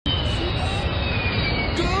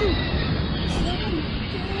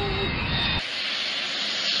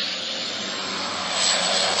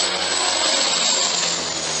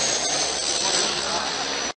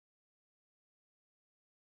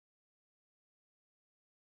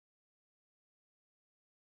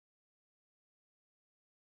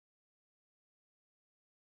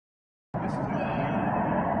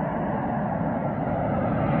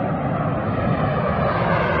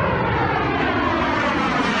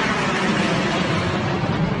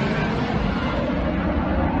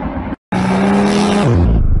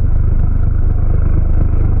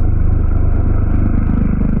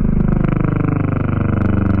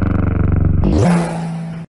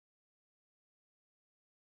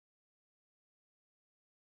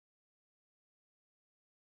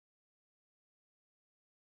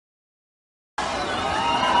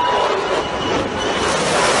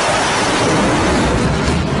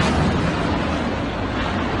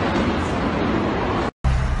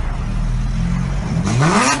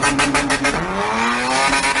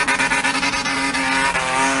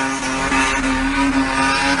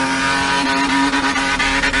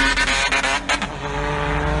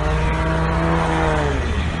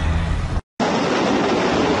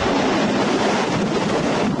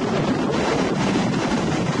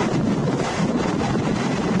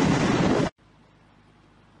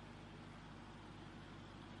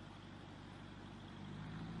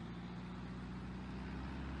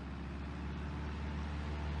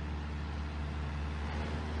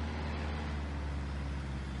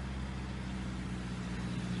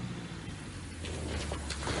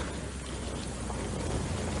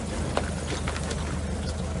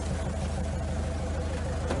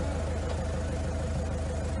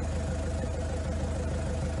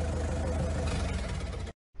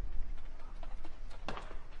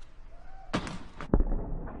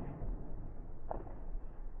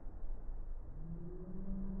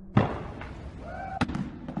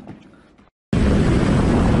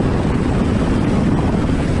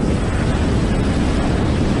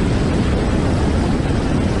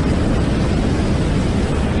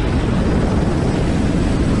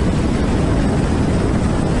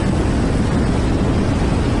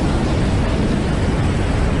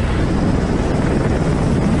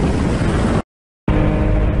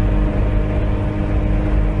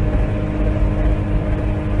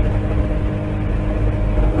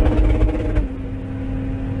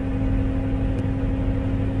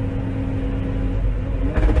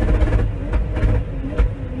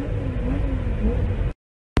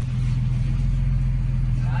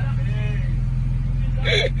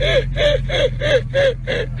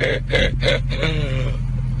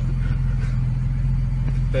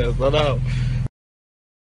Eso no.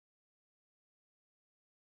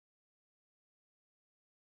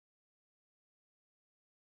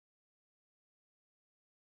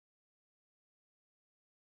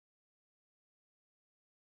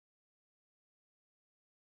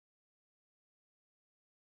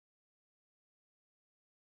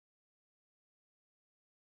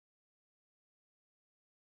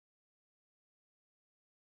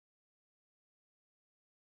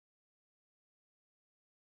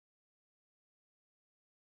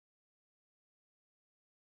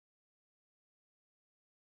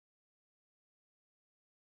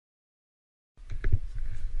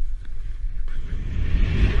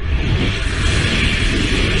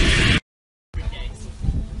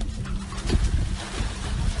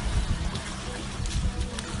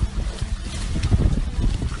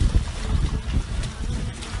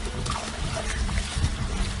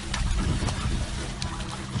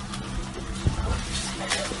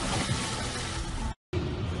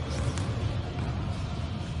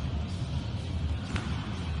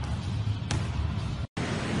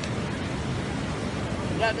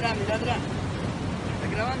 Mira atrás, mira atrás.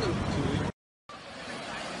 ¿Estás grabando? Sí.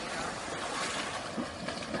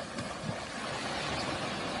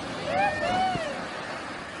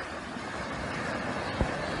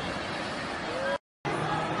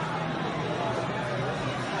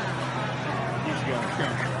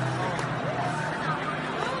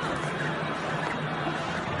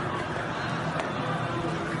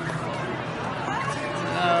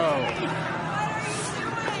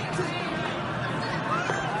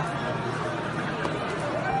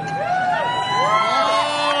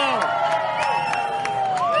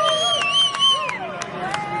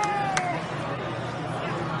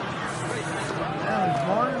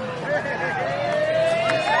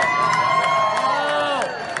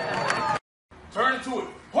 Turn it to it.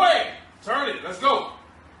 Hey! Turn it. Let's go.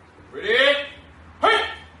 Ready? Hey!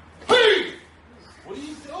 Hey! What are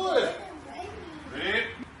you doing? Ready?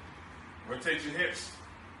 Rotate your hips.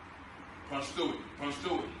 Punch through it. Punch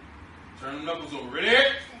through it. Turn the knuckles over. Ready?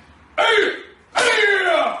 Hey! Hey!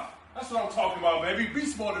 That's what I'm talking about, baby.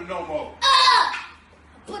 Beast mode and no more.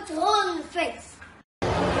 Put the hole in the face.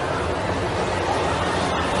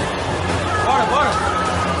 Water, water.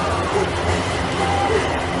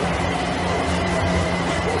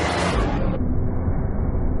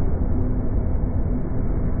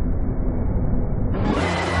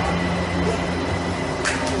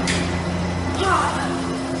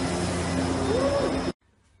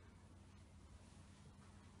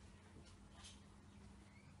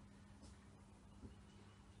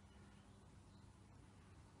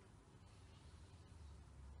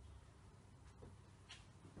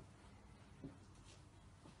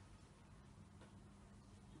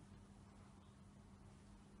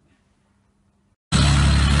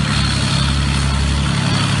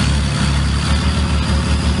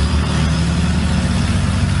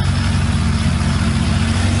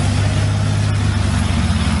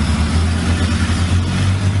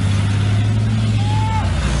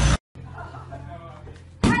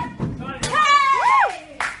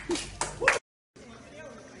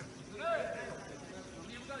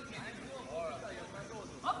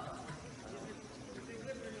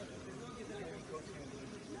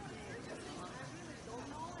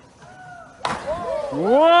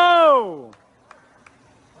 Whoa!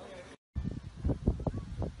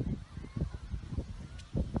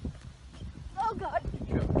 Oh God.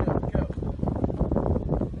 Go, go, go.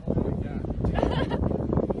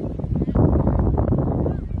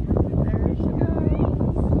 There she goes.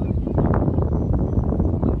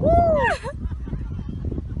 Woo!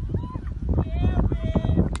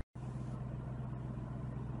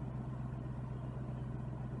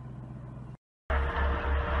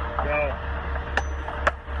 Go.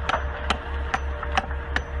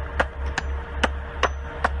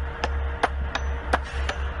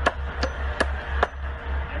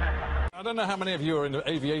 I don't know how many of you are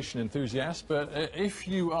aviation enthusiasts, but if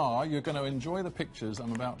you are, you're going to enjoy the pictures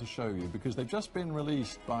I'm about to show you because they've just been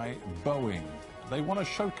released by Boeing. They want to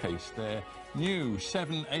showcase their new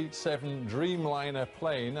 787 Dreamliner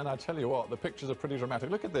plane, and I tell you what, the pictures are pretty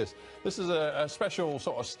dramatic. Look at this. This is a special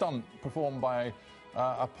sort of stunt performed by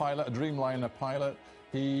a pilot, a Dreamliner pilot.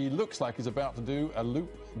 He looks like he's about to do a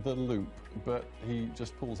loop-the-loop, but he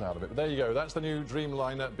just pulls out of it. But there you go. That's the new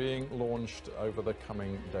Dreamliner being launched over the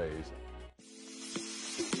coming days.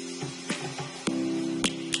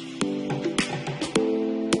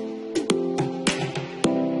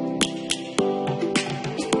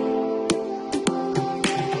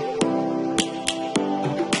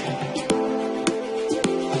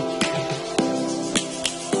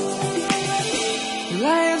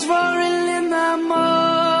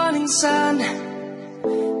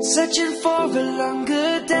 searching for a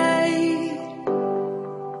longer day.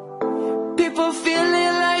 People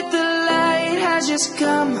feeling like the light has just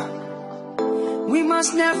come. We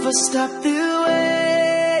must never stop the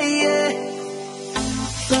way.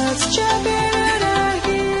 Birds chirping and I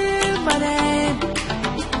hear my name,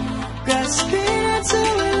 grasping into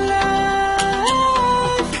a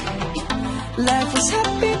life. Life was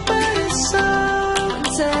happy but it's so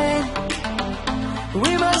insane.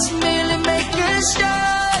 We must merely make a start.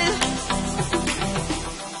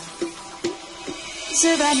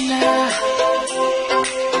 Savannah,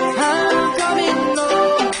 I'm coming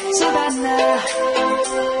home. Savannah,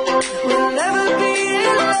 we'll never be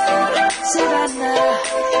alone. Savannah,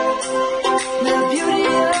 the beauty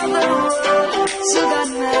of the world.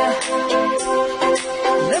 Savannah,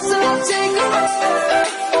 let's all take a walk.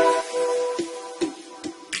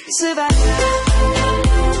 Savannah.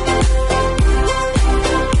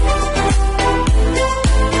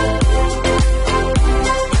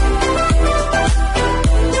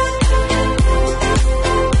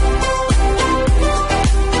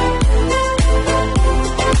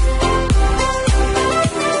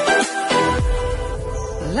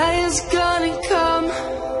 Lion's gonna come.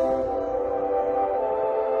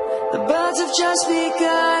 The birds have just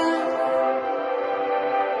begun.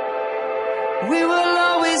 We will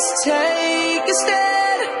always take a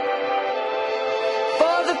stand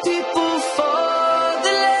for the people, for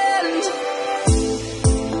the land.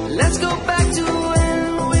 Let's go back to when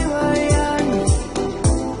we were young.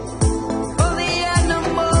 For the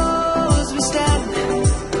animals we stand.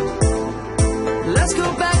 Let's go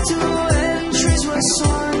back to when trees were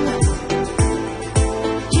swung.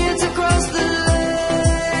 Kids across the land.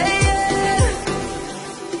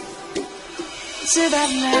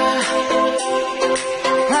 Savannah,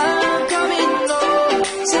 I'm coming home.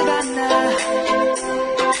 Savannah,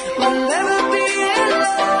 we'll never be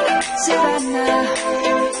alone. Savannah,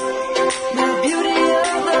 the beauty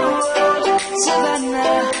of the world.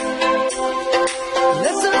 Savannah,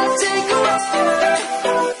 let's all take a walk.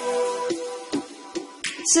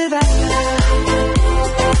 Savannah,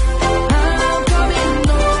 I'm coming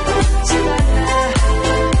home. Savannah,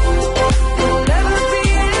 we'll never be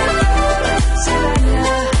alone.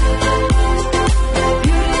 Savannah, the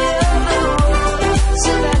beauty of the world.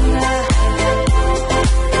 Savannah,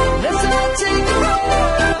 let's all take a walk.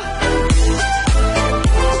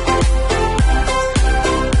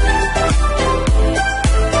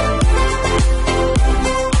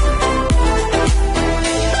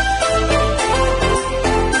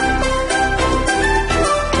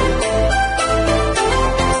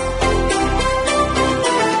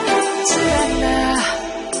 Savannah,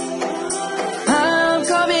 I'm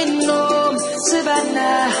coming home.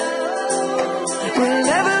 Savannah, we'll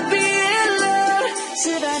never be alone.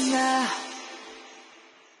 Savannah.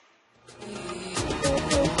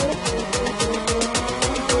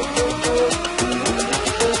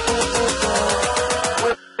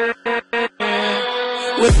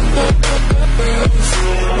 With